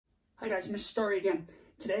Hi guys, Mr. Starry again.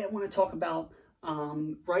 Today I want to talk about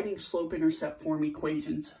writing slope-intercept form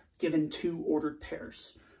equations given two ordered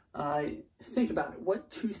pairs. Think about it. What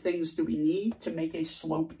two things do we need to make a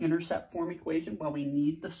slope-intercept form equation? Well, we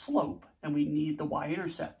need the slope and we need the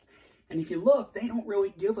y-intercept. And if you look, they don't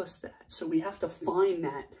really give us that. So we have to find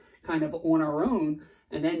that kind of on our own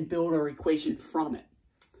and then build our equation from it.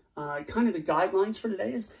 Kind of the guidelines for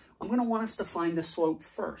today is I'm going to want us to find the slope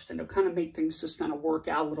first, and it'll kind of make things just kind of work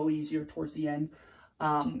out a little easier towards the end.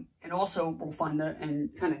 And also we'll find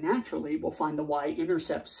and kind of naturally, we'll find the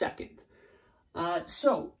y-intercept second.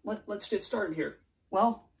 So let's get started here.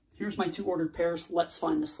 Well, here's my two ordered pairs. Let's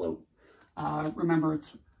find the slope. Remember,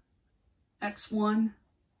 it's x1,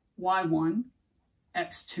 y1,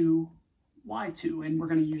 x2, y2, and we're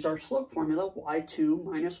going to use our slope formula, y2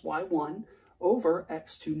 minus y1 over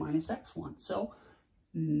x2 minus x1. So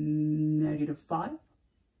 -5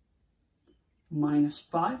 minus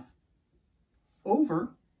 5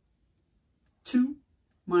 over 2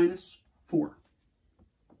 minus 4.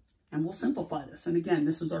 And we'll simplify this. And again,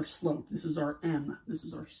 this is our slope. This is our m. This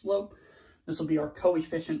is our slope. This will be our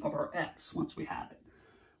coefficient of our x once we have it.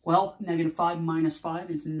 Well, -5 minus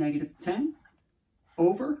 5 is -10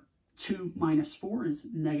 over 2 minus 4 is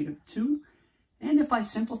 -2. And if I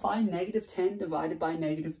simplify -10 divided by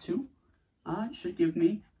 -2, it should give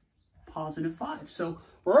me +5. So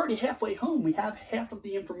we're already halfway home. We have half of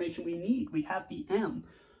the information we need. We have the m.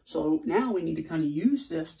 So now we need to kind of use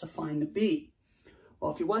this to find the b.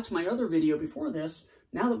 Well, if you watched my other video before this,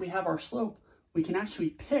 now that we have our slope, we can actually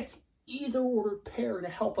pick either ordered pair to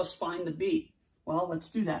help us find the b. Well, let's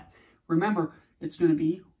do that. Remember, it's going to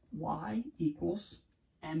be y equals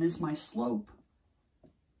m is my slope,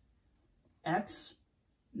 x.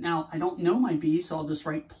 Now, I don't know my b, so I'll just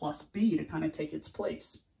write plus b to kind of take its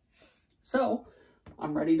place. So,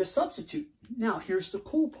 I'm ready to substitute. Now, here's the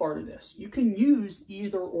cool part of this. You can use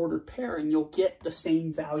either ordered pair and you'll get the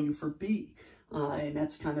same value for b. And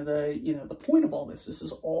that's kind of the, the point of all this. This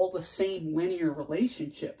is all the same linear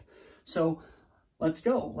relationship. So, let's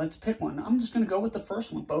go. Let's pick one. I'm just going to go with the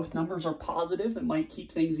first one. Both numbers are positive. It might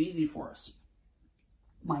keep things easy for us.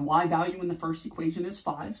 My y value in the first equation is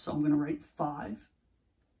 5, so I'm going to write 5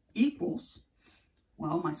 equals,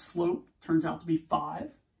 well, my slope turns out to be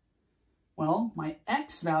 5. Well, my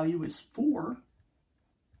x value is 4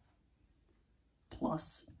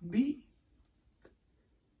 plus b.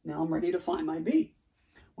 Now I'm ready to find my b.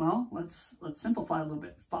 Well, let's simplify a little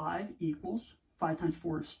bit. 5 equals, 5 times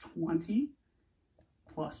 4 is 20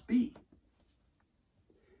 plus b.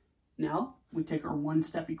 Now, we take our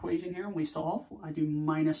one-step equation here and we solve. I do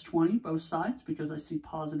 -20 both sides because I see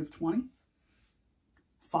 +20.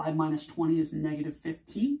 5 minus 20 is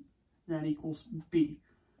 -15. That equals b.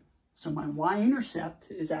 So my y-intercept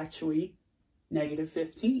is actually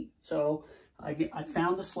 -15. So I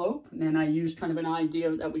found the slope, and then I used kind of an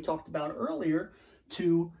idea that we talked about earlier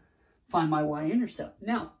to find my y-intercept.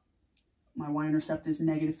 Now, my y-intercept is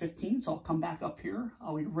 -15, so I'll come back up here.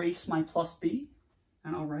 I'll erase my plus b,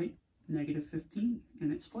 and I'll write -15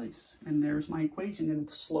 in its place. And there's my equation in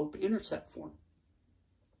slope-intercept form.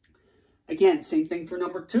 Again, same thing for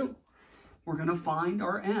number 2. We're going to find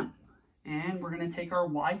our m. And we're going to take our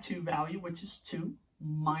y2 value, which is 2,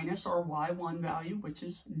 minus our y1 value, which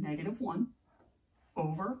is -1,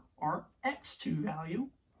 over our x2 value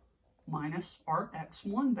minus our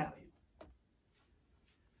x1 value.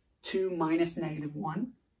 2 minus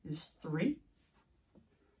 -1 is 3.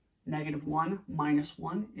 -1 minus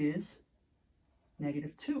 1 is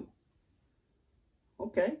 -2.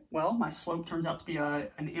 Okay, well, my slope turns out to be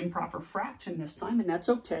an improper fraction this time, and that's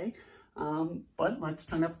okay. But let's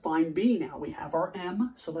kind of find b now. We have our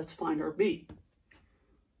m, so let's find our b.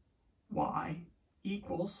 Y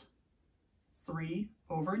equals 3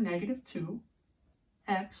 over -2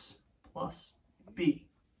 x plus b.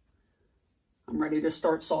 I'm ready to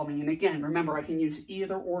start solving. And again, remember, I can use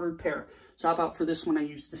either ordered pair. So how about for this one, I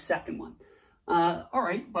use the second one. All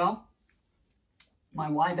right, well, my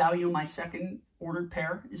y value in my second ordered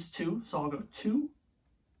pair is 2. So I'll go 2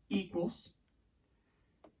 equals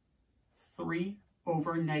 3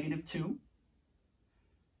 over -2.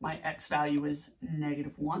 My x value is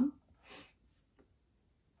 -1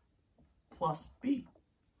 plus b.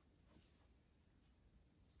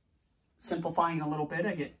 Simplifying a little bit,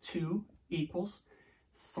 I get 2 equals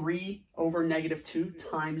 3 over -2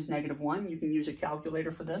 times -1. You can use a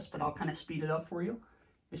calculator for this, but I'll kind of speed it up for you.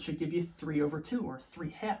 It should give you 3 over 2, or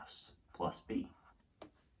 3/2 plus b.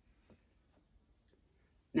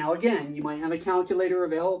 Now again, you might have a calculator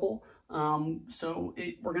available.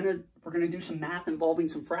 We're gonna do some math involving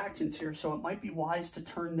some fractions here, so it might be wise to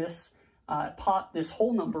turn this this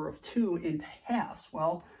whole number of 2 into halves.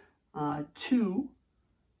 Well, 2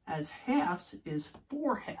 as halves is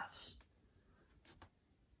 4 halves.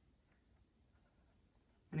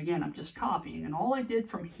 And again, I'm just copying. And all I did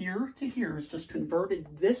from here to here is just converted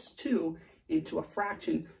this 2 into a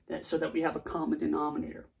fraction so that we have a common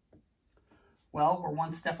denominator. Well, we're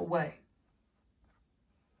one step away.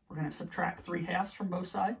 We're going to subtract 3 halves from both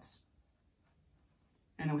sides.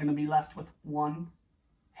 And we're going to be left with 1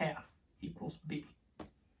 half equals b.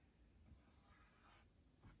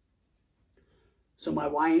 So my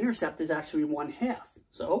y-intercept is actually 1 half.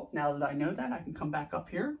 So now that I know that, I can come back up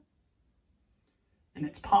here. And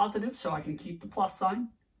it's positive, so I can keep the plus sign,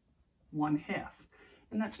 1 half.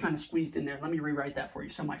 And that's kind of squeezed in there. Let me rewrite that for you.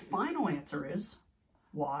 So my final answer is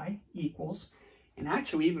y equals, and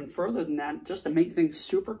actually even further than that, just to make things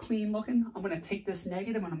super clean looking, I'm going to take this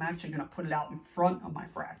negative and I'm actually going to put it out in front of my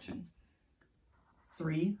fraction.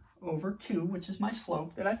 3 over 2, which is my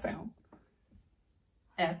slope that I found,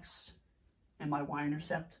 x, and my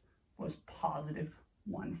y-intercept was positive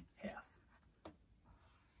 1 half.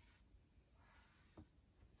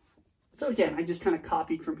 So again, I just kind of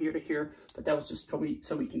copied from here to here, but that was just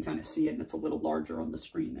so we can kind of see it, and it's a little larger on the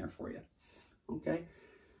screen there for you. Okay.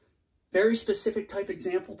 Very specific type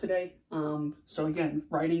example today. So again,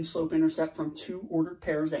 writing slope-intercept from 2 ordered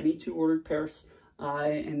pairs, any 2 ordered pairs,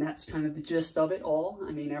 and that's kind of the gist of it all.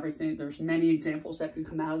 I mean, everything, there's many examples that can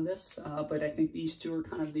come out of this, but I think these 2 are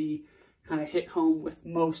kind of hit home with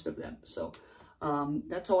most of them. So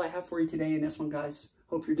that's all I have for you today in this one, guys.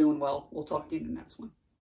 Hope you're doing well. We'll talk to you in the next one.